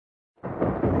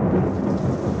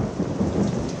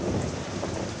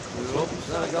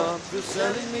I got for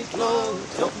selling me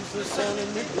clothes, jobs for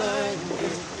selling me blanket.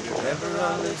 If ever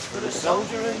I list for the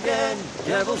soldier again,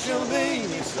 devil shall be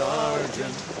me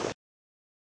sergeant.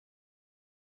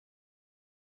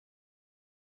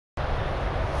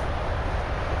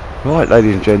 Right,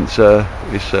 ladies and gents,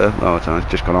 it's I don't know,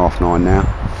 it's just gone 9:30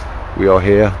 now. We are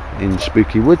here in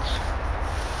Spooky Woods,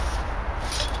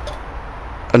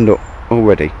 and look,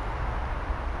 already,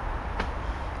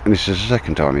 and this is the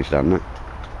second time he's done that.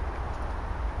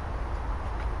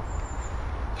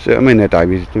 See what I mean there, Dave?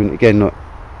 He's doing it again, look.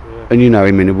 Yeah. And you know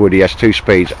him in the wood, he has 2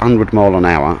 speeds, 100 mile an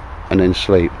hour, and then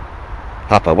sleep.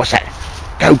 Harper, what's that?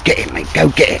 Go get it, mate, go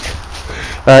get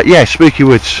it. Yeah, Spooky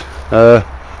Woods.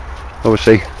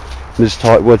 Obviously, Ms.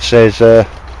 Tightwood says, as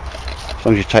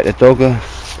long as you take the dog,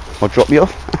 I'll drop you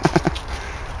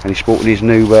off. And he's sporting his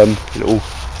new little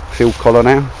field collar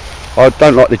now. I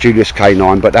don't like the Julius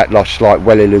K9, but that lights like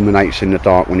well illuminates in the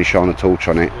dark when you shine a torch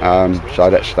on it. So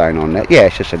that's staying on there. Yeah,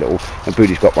 it's just a little, and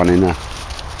Booty's got one in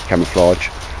camouflage.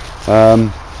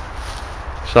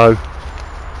 So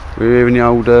we're here in the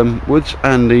old woods,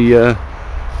 and the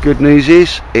good news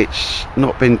is it's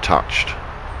not been touched.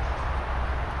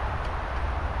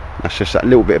 That's just that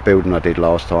little bit of building I did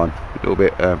last time, a little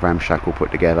bit ramshackle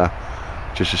put together,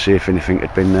 just to see if anything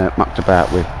had been mucked about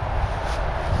with.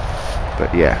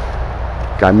 But yeah.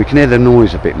 Again, we can hear the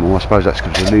noise a bit more. I suppose that's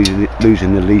because we're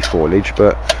losing the leaf foliage.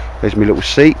 But there's my little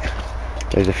seat.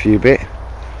 There's a few bit.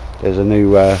 There's a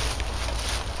new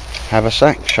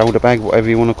haversack, shoulder bag, whatever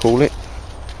you want to call it.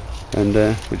 And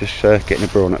we're just getting a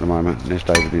brew on at the moment. And there's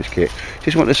David in his kit.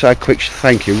 Just want to say a quick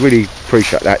thank you. Really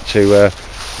appreciate that to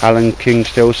Alan King's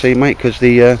DLC, mate, because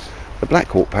the Black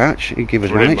Hawk pouch, he gave us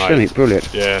an H, didn't he?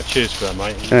 Brilliant. Yeah, cheers for that,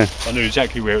 mate. Yeah. I knew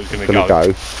exactly where it was going to go.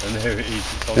 And there it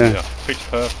is. Yeah. Pitch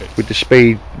perfect. With the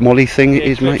speed molly thing it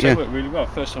is, mate. Yeah, it worked really well.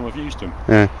 First time I've used them.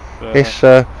 Yeah. It's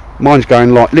mine's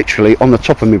going like literally on the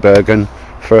top of my Bergen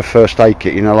for a first aid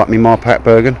kit. You know, like my Marpat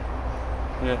Bergen.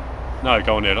 Yeah. No,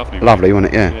 go on there, lovely. Lovely,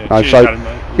 wasn't it? Yeah. Yeah, no, cheers, so Alan,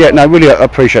 mate. yeah, no, really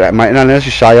appreciate that, mate. And as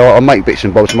you say, I'll make bits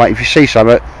and bobs, mate. If you see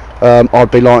something,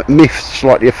 I'd be like miffed,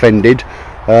 slightly offended.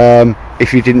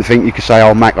 If you didn't think you could say,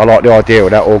 oh Mac, I like the idea of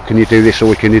that, or can you do this,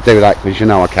 or can you do that, because you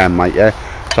know I can, mate. Yeah,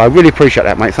 so I really appreciate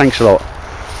that, mate. Thanks a lot.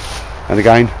 And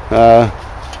again,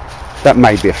 that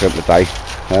may be a film today,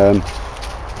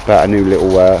 about a new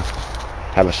little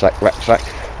haversack, rucksack,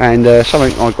 and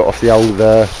something I got off the old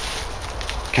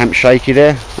Camp Shaky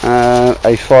there,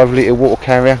 a 5 litre water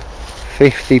carrier,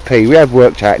 50p. We have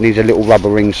worked out it needs a little rubber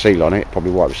ring seal on it,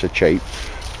 probably why it was so cheap.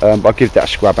 But I'll give that a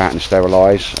scrub out and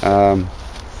sterilise, and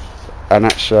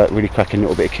that's a really cracking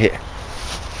little bit of kit.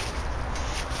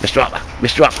 Mr.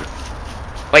 Upper,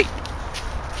 wait.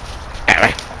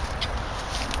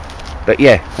 But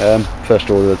yeah, first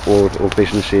order of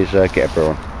business is get a brew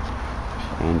on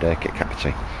and get a cup of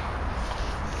tea.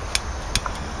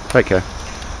 Take care.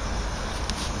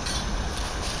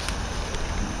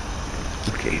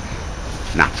 Okay,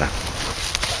 nutter.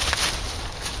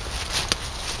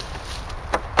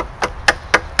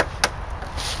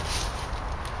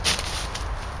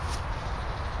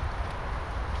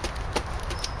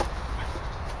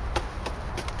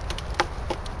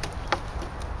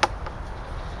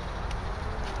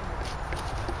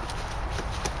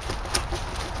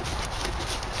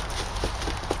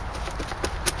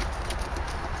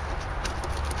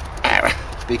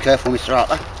 Be careful, Mr.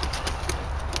 Arthur.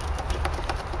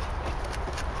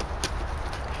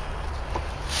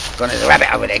 Go on, there's a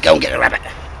rabbit over there. Go and get the rabbit.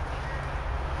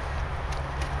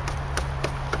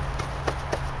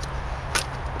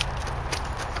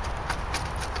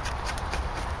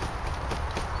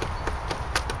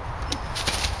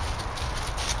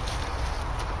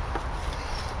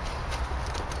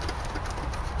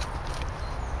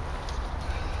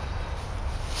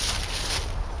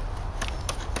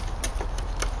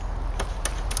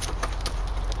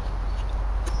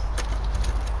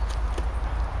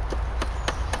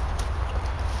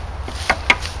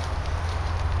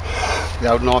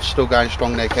 The old knife's still going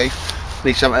strong there, Keith.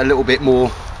 Need something a little bit more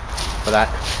for that.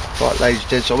 Right, ladies and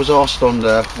gents, I was asked on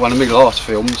one of my last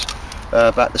films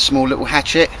about the small little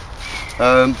hatchet.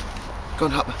 Gone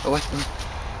up, away.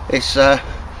 It's a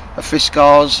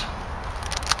Fiskars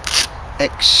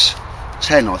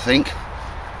X10, I think.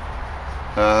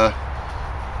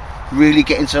 Really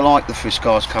getting to like the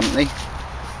Fiskars company.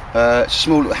 It's a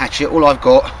small little hatchet. All I've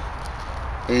got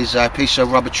is a piece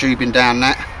of rubber tubing down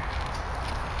that.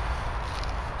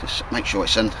 Just make sure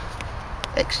it's an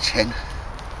X10.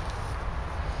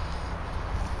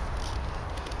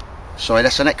 Sorry,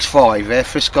 that's an X5 there,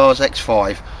 Fiskars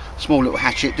X5. Small little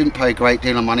hatchet, didn't pay a great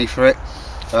deal of money for it.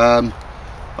 I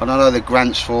don't know the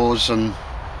Grants Fours and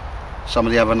some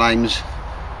of the other names,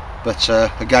 but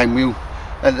again,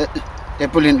 they're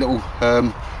brilliant little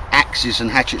axes and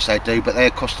hatchets they do, but they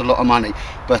cost a lot of money.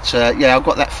 But yeah, I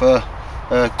got that for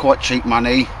quite cheap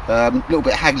money. A little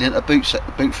bit haggling at a boot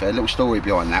fair, a little story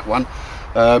behind that one.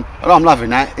 And I'm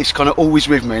loving that. It's kind of always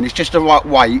with me, and it's just the right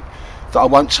weight that I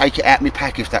won't take it out of my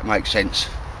pack, if that makes sense.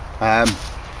 And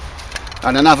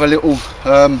another little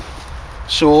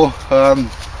saw,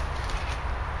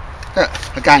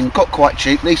 again, got quite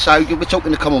cheaply, so we're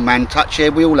talking the common man touch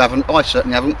here. We all haven't, I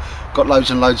certainly haven't got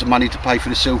loads and loads of money to pay for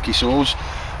the silky saws,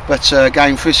 but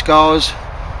again, Friscars,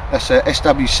 that's a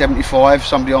SW75.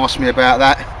 Somebody asked me about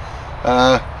that.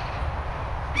 I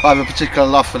have a particular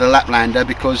love for the Laplander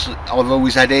because I've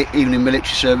always had it, even in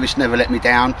military service, never let me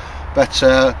down. But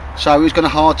so it was kind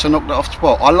of hard to knock that off the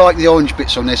spot. I like the orange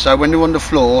bits on this, so when they're on the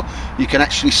floor you can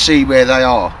actually see where they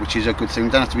are, which is a good thing.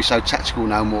 You don't have to be so tactical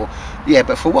no more. Yeah,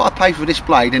 but for what I pay for this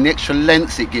blade and the extra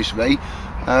length it gives me,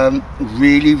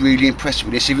 really impressed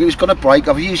with this. If it was going to break,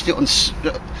 I've used it on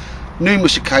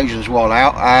numerous occasions while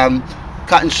out,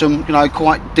 cutting some, you know,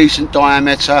 quite decent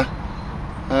diameter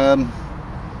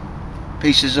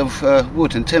pieces of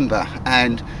wood and timber,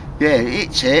 and yeah,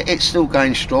 it's here, it's still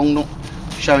going strong, not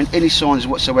showing any signs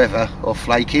whatsoever of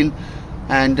flaking.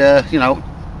 And you know,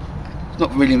 it's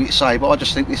not really me to say, but I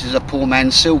just think this is a poor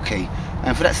man's silky,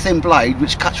 and for that thin blade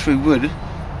which cuts through wood,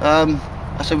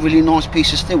 that's a really nice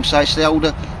piece of steel. So it's the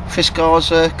older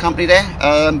Friscars company there.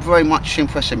 Very much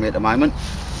impressing me at the moment.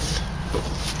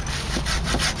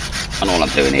 And all I'm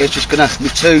doing here is just gonna,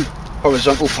 with 2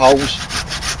 horizontal poles,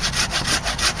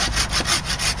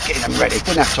 getting them ready.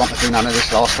 Didn't have time to do none of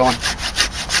this last time.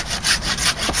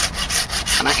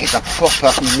 And that is a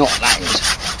proper knot, that is.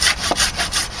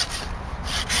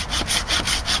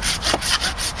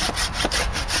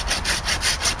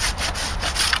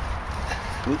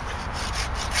 Oop.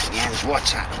 Get the hands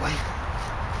right out of the way.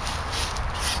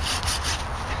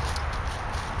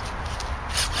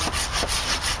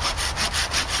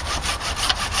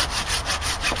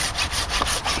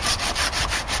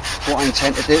 What I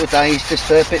intend to do today is just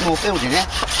a bit more building here.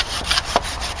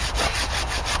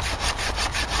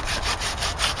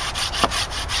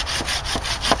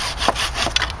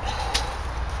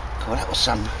 God, that was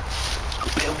some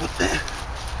bit of wood there.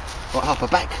 Right up her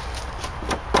back.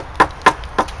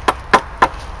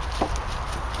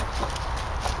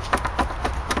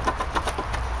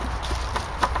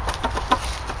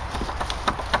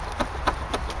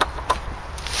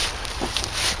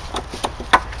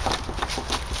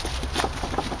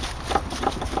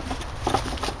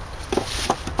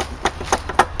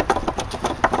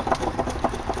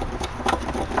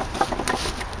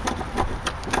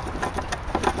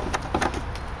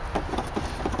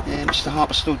 Mr.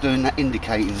 Harper's still doing that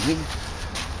indicating thing.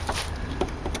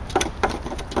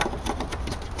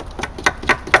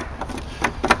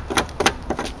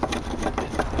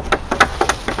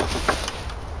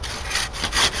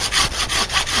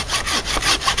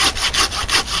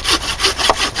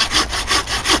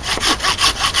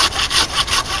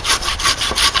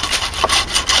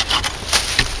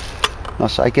 I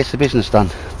say, gets the business done.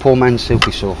 Poor man's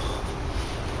silky saw.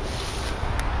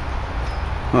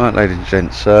 Right, ladies and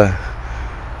gents,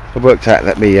 I've worked out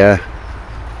that my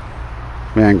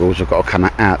angles have got to come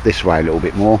out this way a little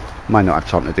bit more. May not have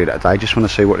time to do that today, just want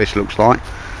to see what this looks like.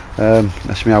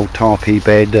 That's my old tarpy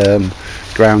bed,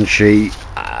 ground sheet,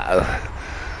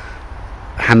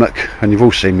 hammock, and you've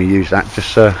all seen me use that.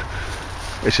 Just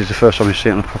this is the first time you see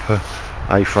it on a proper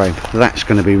A-frame. That's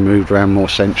going to be moved around more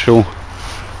central.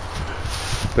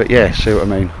 But yeah, see what I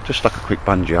mean. Just stuck a quick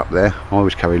bungee up there. I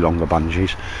always carry longer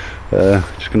bungees.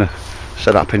 Just going to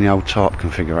set up in the old tarp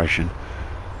configuration.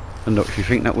 And look, if you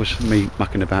think that was me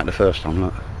mucking about the first time,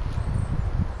 look.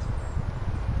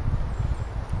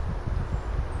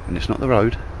 And it's not the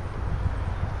road.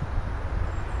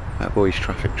 That boy's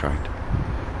traffic trained.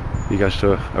 He goes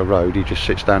to a road, he just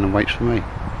sits down and waits for me.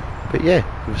 But yeah,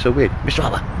 it was so weird. Mr.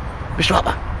 Harper! Mr.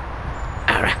 Harper!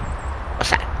 Ara!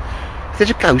 What's that? If there's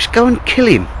a ghost, go and kill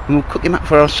him and we'll cook him up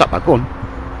for our supper. Go on.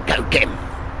 Go get him.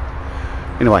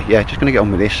 Anyway, yeah, just going to get on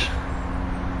with this.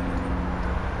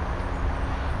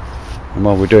 And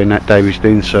while we're doing that, David's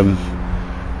doing some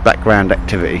background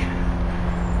activity.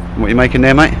 What are you making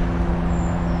there, mate?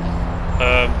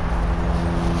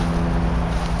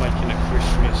 Making a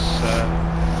Christmas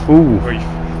wreath.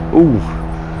 Ooh.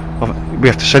 We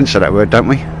have to censor that word, don't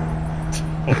we?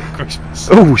 Oh, Christmas.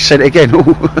 Oh, said it again.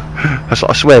 Ooh. That's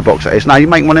like a swear box, that is. No, you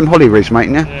make one of them holly wreaths, mate,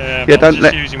 yeah? Yeah, don't I'm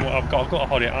just using what I've got. I've got a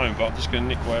holly at home, but I'm just going to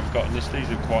nick what I've got, and these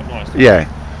are quite nice. Yeah.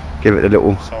 give it a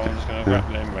little. So I'm just going to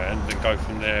wrap them round and go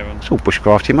from there. And it's all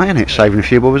bushcrafty, mate, isn't it? Saving a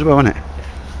few bob as well, isn't it?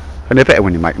 And they're better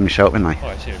when you make them yourself, aren't they? oh,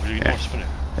 it's really nice, isn't it?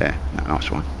 Yeah, no, nice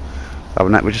one. Other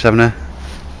than that, we're just having a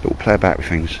little play about with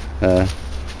things.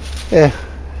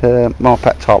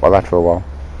 Marpat tarp I've had for a while.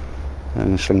 I'm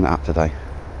going to sling that up today.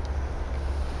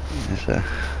 There's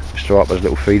Mr. Harper's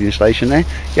little feeding station there.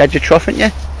 You had your trough, haven't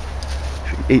you?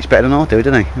 He eats better than I do,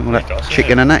 doesn't he? All that does,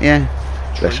 chicken and that, yeah.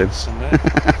 Bless him.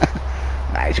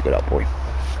 Nah, he's a good old boy.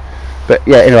 But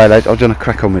yeah, anyway, lads, I'm going to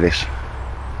crack on with this.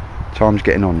 Time's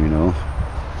getting on, you know.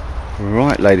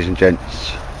 Right, ladies and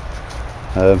gents.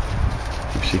 You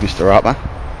see Mr. Harper.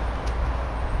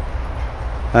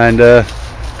 And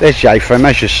there's J frame.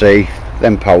 As you see,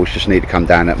 them poles just need to come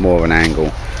down at more of an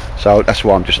angle. So that's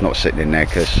why I'm just not sitting in there,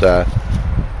 because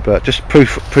but just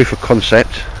proof of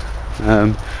concept.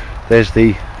 There's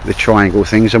the triangle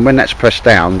things, and when that's pressed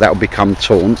down, that will become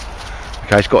taut.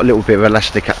 Okay, it's got a little bit of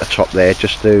elastic at the top there,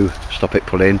 just to stop it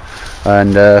pulling.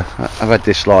 And I've had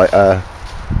this like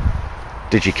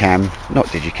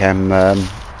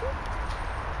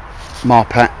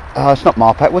Marpat. It's not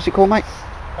Marpat. What's it called, mate?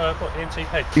 What, the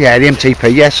MTP? Yeah, the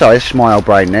MTP. Yeah, sorry, it's my old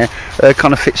brain there.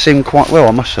 Kind of fits in quite well,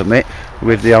 I must admit,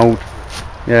 with the old,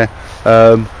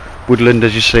 woodland,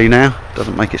 as you see now.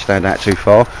 Doesn't make it stand out too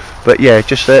far, but yeah,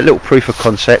 just a little proof of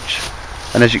concept.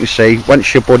 And as you can see,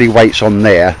 once your body weight's on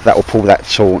there, that will pull that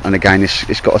taut. And again,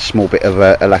 it's got a small bit of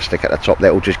elastic at the top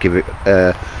that will just give it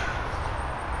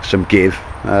some give.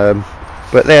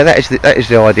 But there, that is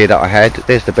the idea that I had.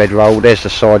 There's the bedroll, there's the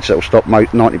sides that will stop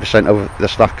 90% of the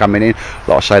stuff coming in.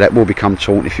 Like I say, that will become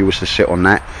taut if you was to sit on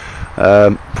that.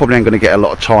 Probably ain't going to get a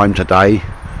lot of time today.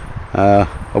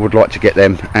 I would like to get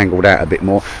them angled out a bit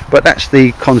more, but that's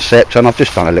the concept. And I've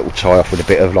just done a little tie off with a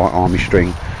bit of like army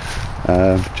string,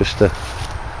 just to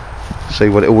see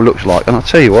what it all looks like. And I'll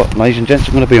tell you what, ladies and gents,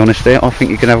 I'm going to be honest there, I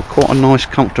think you can have quite a nice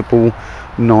comfortable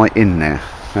night in there,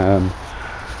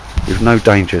 with no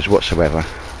dangers whatsoever.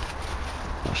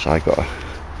 So I've got to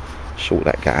sort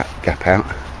that gap out,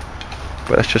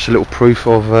 but that's just a little proof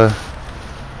of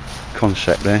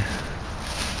concept there.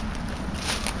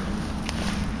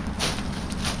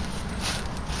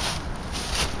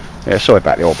 Yeah, sorry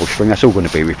about the old bush string, that's all going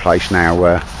to be replaced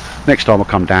now. Next time I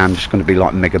come down, it's going to be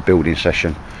like a mega building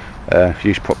session.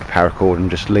 Use proper paracord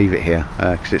and just leave it here,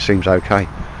 because it seems okay.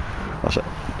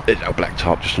 There's a black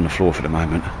tarp just on the floor for the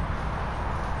moment.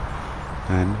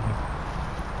 And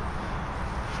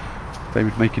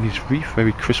David making his wreath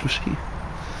very Christmassy.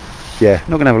 Yeah,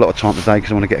 not going to have a lot of time today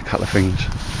because I want to get a couple of things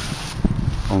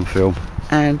on film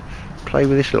and play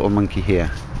with this little monkey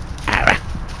here.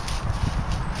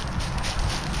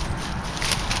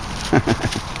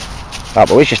 Oh,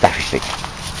 but it's just Daffy stick.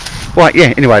 Right,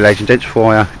 yeah, anyway, ladies and gents,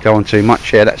 before I go on too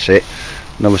much, yeah, that's it.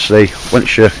 And obviously,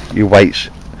 once your weight's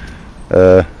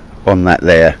on that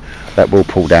there, that will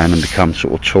pull down and become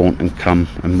sort of taut and come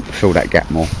and fill that gap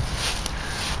more.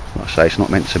 Like I say, it's not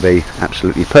meant to be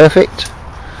absolutely perfect,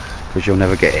 because you'll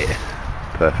never get it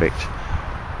perfect.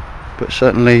 But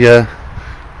certainly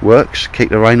works, keep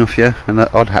the rain off you, and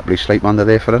I'd happily sleep under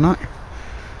there for the night.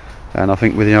 And I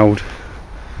think with the old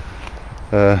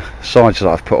sides that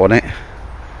I've put on it,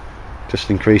 just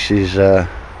increases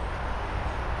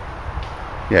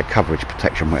coverage,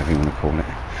 protection, whatever you want to call it.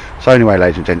 So anyway,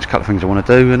 ladies and gents, a couple of things I want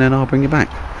to do, and then I'll bring you back.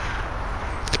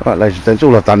 Right, ladies and gents,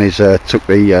 all I've done is took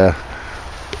the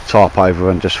tarp over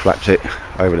and just flapped it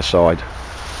over the side.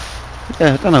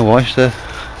 Yeah, I don't know why, the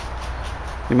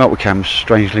multicam's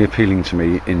strangely appealing to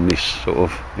me in this sort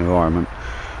of environment.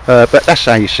 But that's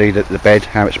how you see that the bed,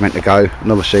 how it's meant to go.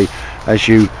 And obviously, as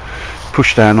you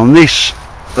push down on this,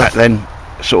 that then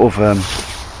sort of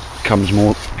becomes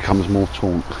more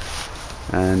taut.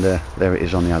 And there it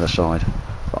is on the other side.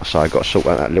 Like I say, I've got to sort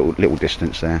out that little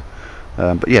distance there.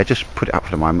 But yeah, just put it up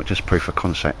for the moment, just proof of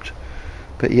concept.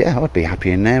 But yeah, I'd be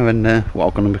happy in there, and what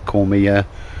I'm going to call me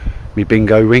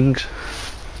bingo rings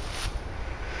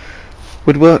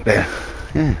would work there.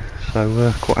 Yeah,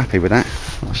 so quite happy with that.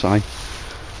 Like I say,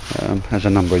 has a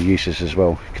number of uses as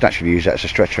well. You could actually use that as a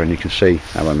stretcher, and you can see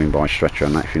how I mean by stretcher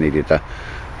on that if you needed to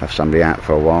have somebody out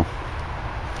for a while.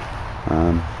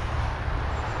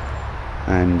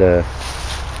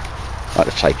 I had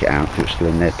to take it out because it was still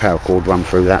in there. Paracord run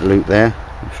through that loop there,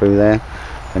 and through there,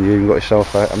 and you even got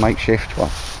yourself a makeshift.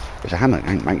 Well, it's a hammock,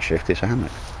 ain't makeshift, it's a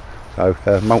hammock. So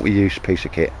multi-use piece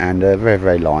of kit, and very,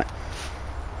 very light.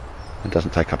 It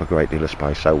doesn't take up a great deal of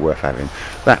space, so worth having.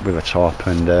 That with a tarp,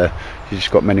 and you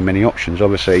just got many, many options.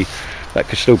 Obviously, that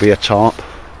could still be a tarp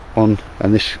on,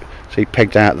 and this, see,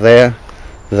 pegged out there,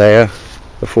 the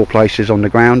 4 places on the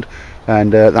ground,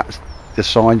 and that's the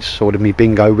sides, or the me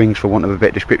bingo rings for want of a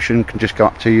better description, can just go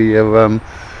up to your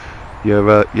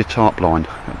tarp line,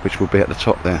 which will be at the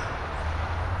top there.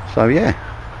 So yeah,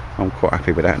 I'm quite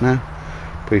happy with that now.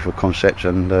 Proof of concept,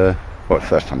 and well, the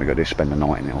first time we got to do is spend the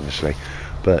night in it, obviously,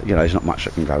 but you know, there's not much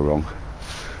that can go wrong.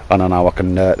 And I know I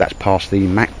can. That's past the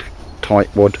Mac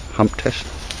tightwad hump test.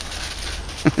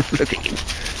 Look at him.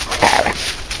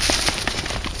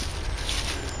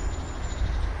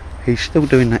 He's still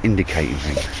doing that indicating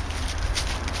thing,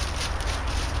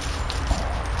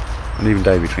 and even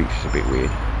David thinks it's a bit weird.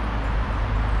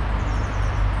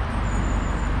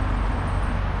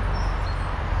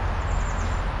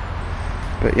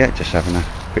 But yeah, just having a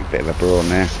quick bit of a brew on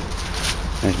there.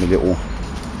 There's my little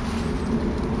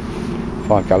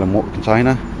 5-gallon water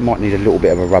container. Might need a little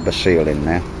bit of a rubber seal in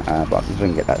there, but I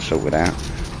can get that sorted out.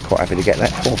 Quite happy to get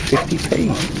that for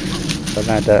 50p. So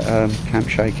that Camp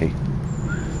Shaky.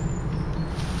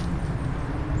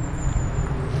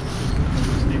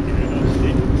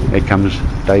 Here comes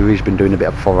Davey. He's been doing a bit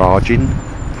of foraging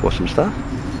for some stuff.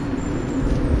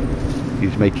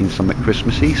 He's making something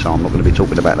Christmassy, so I'm not going to be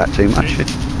talking about that too much.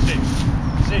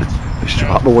 Straight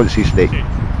up once he stick.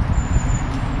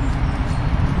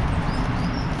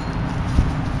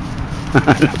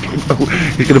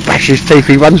 He's going to bash his teeth.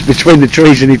 He runs between the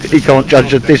trees and he can't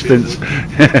judge the distance. Is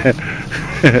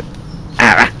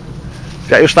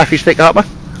that your staffy stick, Harper?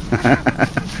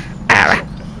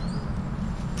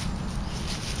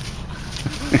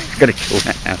 He's going to kill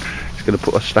that now. He's going to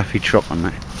put a staffy chop on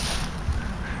that.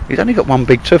 He's only got one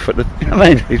big tooth at the, you know what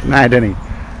I mean? He's mad, isn't he?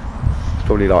 He's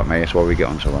probably like me, that's why we get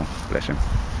on so well. Bless him.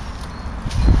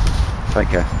 Take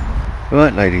care.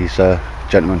 Right, ladies,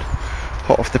 gentlemen.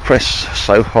 Hot off the press,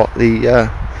 so hot the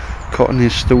cotton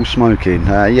is still smoking.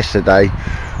 Yesterday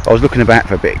I was looking about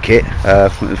for a bit of kit,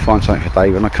 wanted to find something for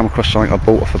Dave, and I come across something I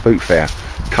bought off a boot fair.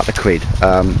 Couple of quid.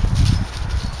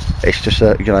 It's just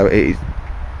a, you know,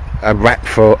 a wrap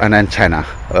for an antenna,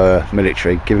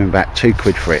 military, giving back 2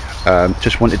 quid for it.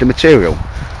 Just wanted the material.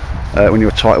 When you're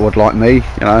a tightwad like me,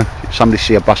 you know, somebody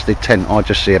see a busted tent, I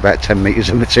just see about 10 metres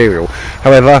of material.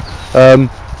 However,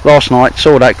 last night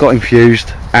saw that, got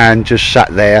infused, and just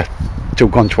sat there till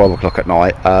gone 12 o'clock at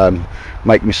night,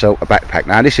 make myself a backpack.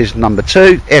 Now this is number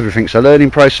 2, everything's a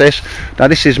learning process. Now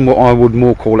this is what I would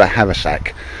more call a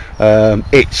haversack.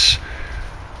 It's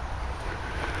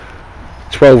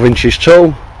 12 inches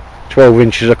tall, 12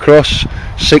 inches across,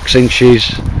 6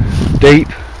 inches deep,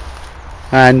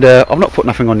 and I've not put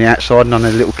nothing on the outside, none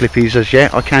of the little clippies as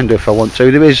yet. I can do if I want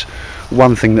to. There is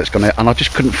one thing that's going to, and I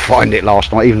just couldn't find it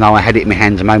last night, even though I had it in my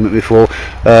hands a moment before,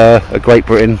 a Great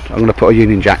Britain. I'm going to put a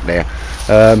Union Jack there.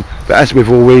 But as with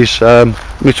always,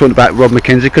 we're talking about Rob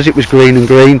Mackenzie, because it was green and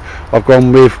green, I've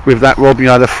gone with that Rob, you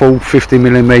know, the full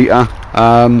 50mm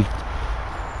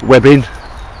webbing.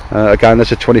 Again,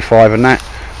 there's a 25 and that.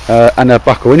 And a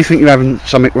buckle. Anything you're having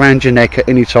something round your neck at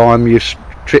any time, you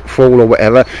trip, fall or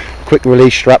whatever, quick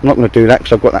release strap. I'm not going to do that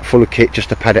because I've got that full of kit just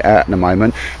to pad it out at the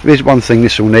moment. There's one thing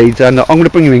this will need, and I'm going to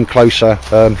bring you in closer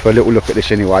for a little look at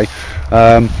this anyway.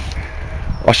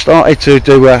 I started to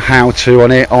do a how-to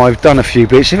on it. I've done a few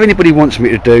bits. If anybody wants me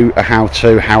to do a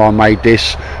how-to, how I made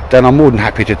this, then I'm more than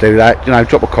happy to do that. You know,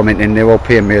 drop a comment in there or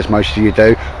PM me as most of you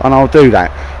do, and I'll do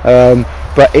that.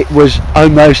 But it was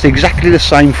almost exactly the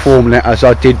same formula as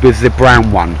I did with the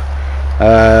brown one,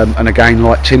 and again,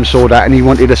 like Tim saw that and he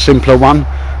wanted a simpler one,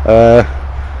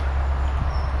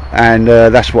 and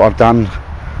that's what I've done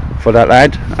for that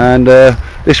lad. And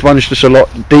this one's just a lot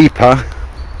deeper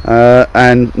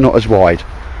and not as wide,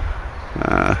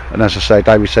 and as I say,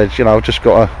 David said, you know, I've just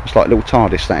got it's like a little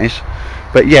TARDIS, that is.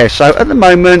 But yeah, so at the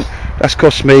moment that's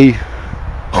cost me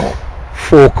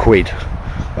 4 quid.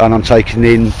 And I'm taking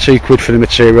in 2 quid for the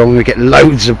material. I'm going to get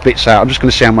loads of bits out. I'm just going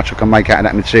to see how much I can make out of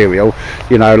that material,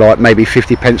 you know, like maybe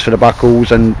 50p for the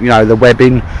buckles and, you know, the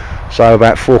webbing. So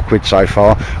about 4 quid so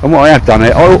far. And what I have done,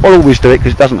 I'll always do it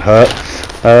because it doesn't hurt.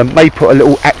 May put a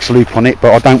little axe loop on it,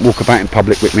 but I don't walk about in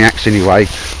public with my axe anyway.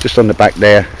 Just on the back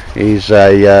there is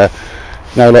a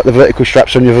you know, like the vertical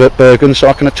straps on your Bergen, so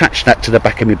I can attach that to the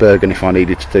back of my Bergen if I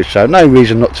needed to do so. No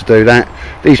reason not to do that.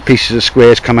 These pieces of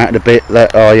squares come out of the bit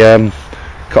that I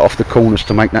cut off the corners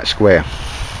to make that square.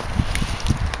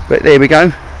 But there we go.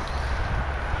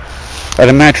 Had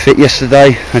a mad fit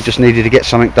yesterday. I just needed to get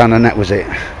something done, and that was it.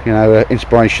 You know,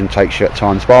 inspiration takes you at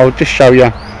times. But I'll just show you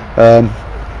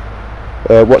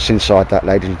what's inside that,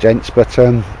 ladies and gents. But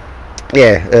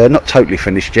yeah, not totally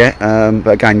finished yet.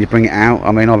 But again, you bring it out.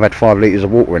 I mean, I've had 5 litres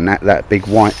of water in that big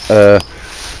white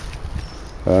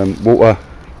water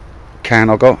can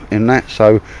I got in that.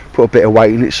 So put a bit of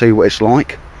weight in it, see what it's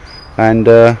like. And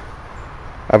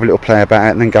have a little play about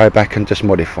it and then go back and just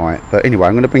modify it. But anyway,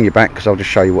 I'm going to bring you back because I'll just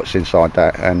show you what's inside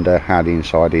that and how the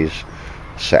inside is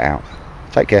set out.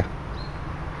 Take care.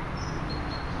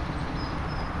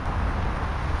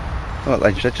 Right,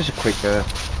 ladies, just a quick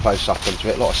close up onto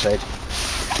it. Like I said,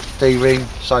 D-ring,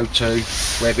 so-to,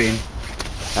 webbing,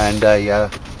 and a,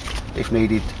 if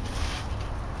needed,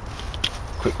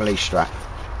 quick release strap.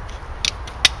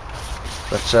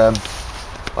 But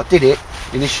I did it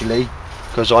initially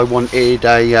because I wanted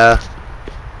a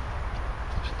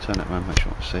turn that around, make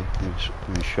sure I see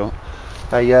in the shot,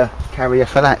 a carrier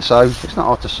for that, so it's not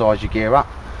hard to size your gear up.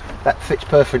 That fits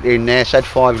perfectly in there. It's had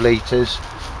 5 litres,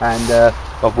 and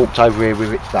I've walked over here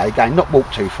with it today. Again, not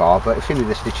walked too far, but if any of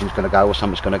the stitching's going to go or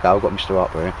something's going to go, I've got Mr.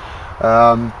 Harper here,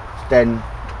 then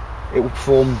it will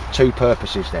perform 2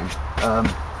 purposes then.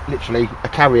 Literally a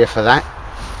carrier for that,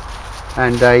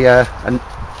 and a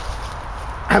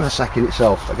haversack in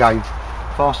itself. Again,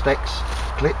 Fastex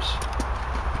clips,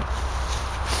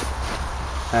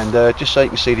 and just so you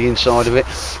can see the inside of it,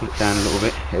 look down a little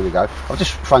bit, here we go. I've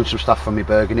just thrown some stuff from my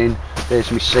Bergen in.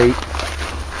 There's my seat,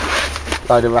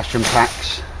 load of ration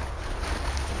packs,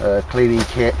 cleaning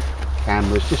kit,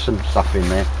 cameras, just some stuff in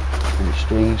there, and the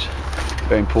strings,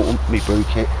 very important, my brew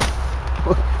kit.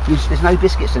 There's no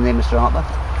biscuits in there, Mr. Harper.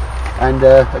 And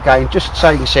again, just so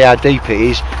you can see how deep it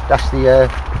is, that's the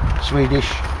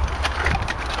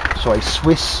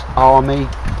Swiss Army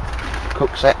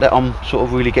cook set that I'm sort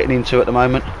of really getting into at the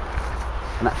moment,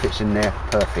 and that fits in there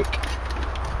perfect.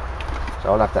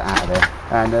 So I'll have that out of there,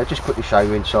 and just quickly show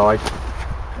you inside.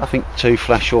 Nothing too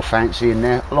flash or fancy in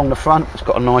there. Along the front, it's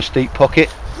got a nice deep pocket.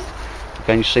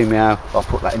 Again, you see me how I'll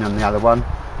put that in on the other one.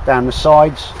 Down the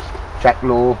sides, Jack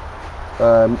Law,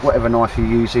 whatever knife you're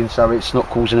using, so it's not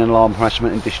causing an alarm,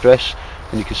 harassment and distress,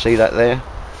 and you can see that there.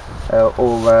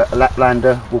 Or a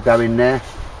Laplander will go in there,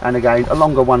 and again a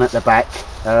longer one at the back.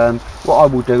 What I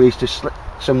will do is just slip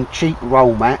some cheap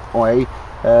roll mat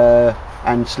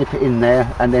and slip it in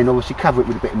there, and then obviously cover it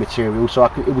with a bit of material, so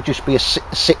it will just be a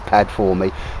sit pad for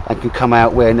me and can come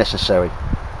out where necessary.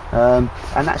 And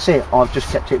that's it. I've just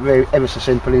kept it ever so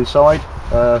simple inside.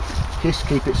 Just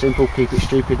keep it simple, keep it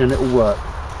stupid, and it'll work.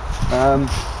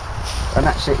 And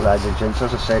that's it, ladies and gents.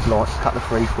 As I said, like cut the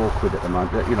 3-4 quid at the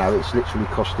moment. You know, it's literally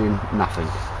costing nothing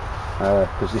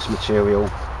because this material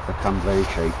will come very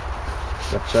cheap.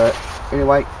 But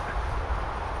anyway,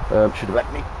 should have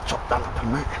had me top done up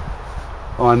on that.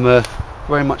 I'm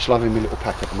very much loving my little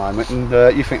pack at the moment,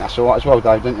 and you think that's all right as well,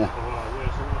 Dave, don't you? Oh, yeah,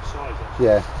 it's a nice size, actually.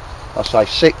 Yeah, I say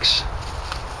 6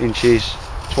 inches,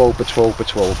 12 by 12 by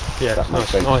 12. Yeah, that's nice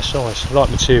size. I like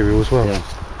material as well. Yeah.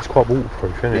 It's quite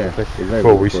waterproof, isn't it? Yeah, it's very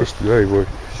well waterproof. Very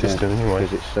resistant anyway.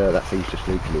 Because it's that thing's just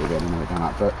leaked a little bit and done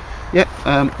up. But yeah,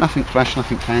 nothing flash,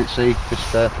 nothing fancy,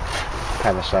 just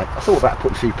haversack. I thought about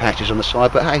putting a few patches on the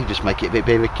side, but hey, just make it a bit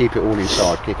bigger, keep it all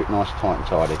inside, keep it nice, tight and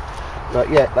tidy. But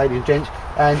yeah, ladies and gents,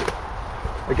 and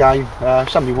again,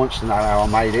 somebody wants to know how I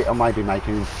made it. I may be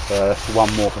making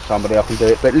one more for somebody, I can do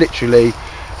it. But literally,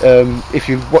 if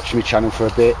you've watched my channel for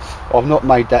a bit, I've not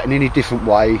made that in any different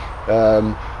way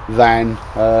than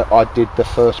I did the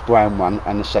first brown one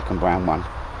and the second brown one.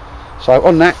 So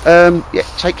on that, yeah,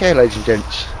 take care, ladies and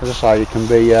gents. As I say, it can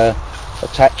be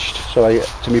attached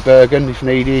to my Bergen if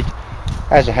needed,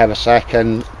 as a haversack,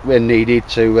 and when needed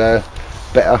to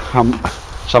better hump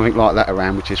something like that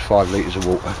around, which is 5 litres of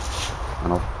water.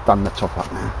 And I've done the top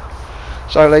up now.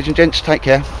 So ladies and gents, take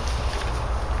care.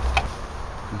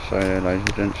 So ladies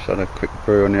and gents, had a quick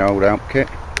brew on the old Alp kit.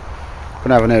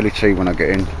 Gonna have an early tea when I get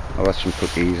in. I've had some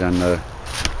cookies, and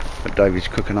David's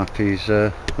cooking up his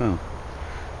well,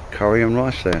 curry and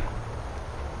rice there.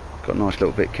 Got a nice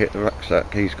little bit kit, the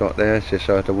rucksack he's got there. It's just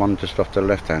the one just off the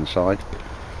left hand side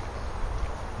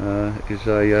is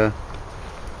a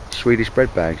Swedish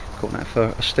bread bag. Got that for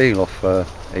a steal off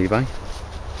eBay.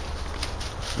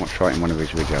 I might try it in one of his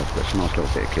videos, but it's a nice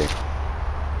little bit of kit.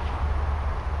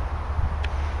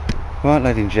 Right,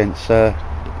 ladies and gents,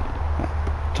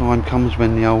 time comes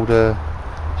when the old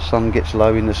sun gets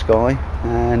low in the sky,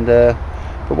 and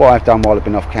but what I've done while I've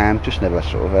been off cam, just never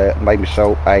sort of made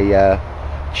myself a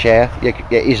chair. Yeah,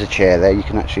 it is a chair there, you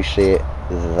can actually see it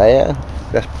there.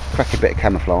 Let's crack a bit of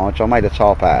camouflage. I made a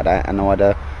tarp out of that, and I had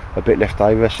a bit left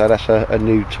over, so that's a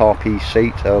new tarpy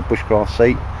seat, a bushcraft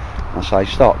seat. I say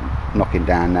start knocking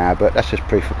down now, but that's just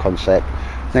proof of concept.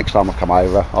 Next time I come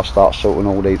over, I'll start sorting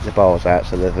all the bars out,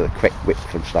 so there's the correct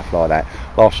width and stuff like that.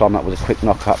 Last time that was a quick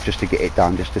knock up just to get it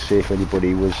done, just to see if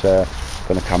anybody was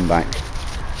going to come back.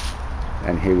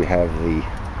 And here we have the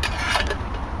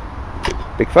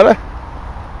big fella.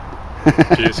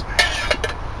 Cheers.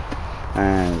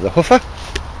 And the hoofer.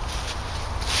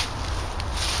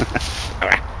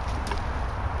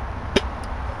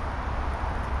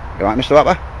 You right, Mr.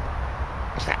 Upper?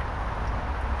 What's that?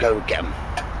 Go get him.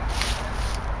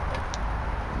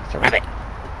 It's a rabbit.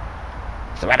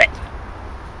 It's a rabbit.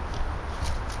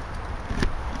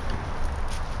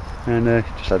 And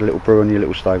just had a little brew on your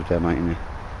little stove there, mate, in there.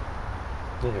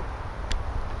 Yeah.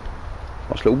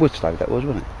 Nice little wood stove that was,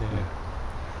 wasn't it?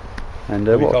 Yeah. And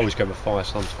We what? always go to fire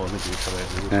sometime, didn't we? Come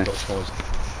out and we've Yeah. got twice.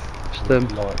 Just,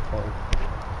 Light fire.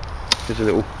 there's a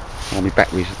little army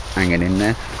batteries hanging in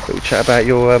there. Little chat about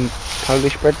your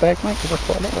Polish bread bag, mate, because I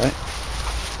quite like that.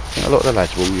 I think a lot of the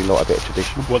lads will really like a bit of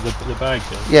traditional. What, the bag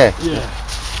then? Yeah. Yeah.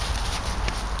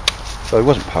 So it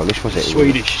wasn't Polish, was it?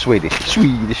 Swedish. Swedish.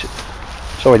 Swedish.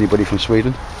 So anybody from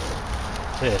Sweden?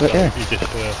 Yeah, But so yeah. you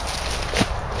just...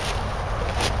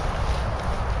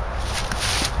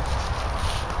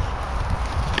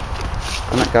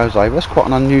 And that goes over. That's quite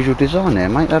an unusual design there,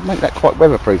 mate. That'd make that quite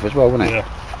weatherproof as well, wouldn't it?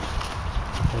 yeah.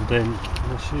 And then,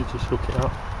 let's see, just hook it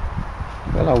up.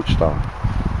 Well, old style.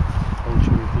 Hold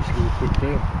you with this little quick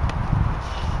deal.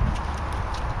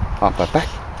 Upper back.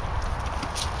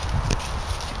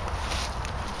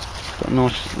 Got a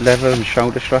nice leather and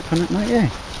shoulder strap on it, mate, yeah.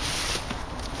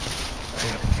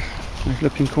 It's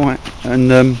looking quite...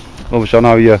 And obviously I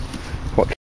know you're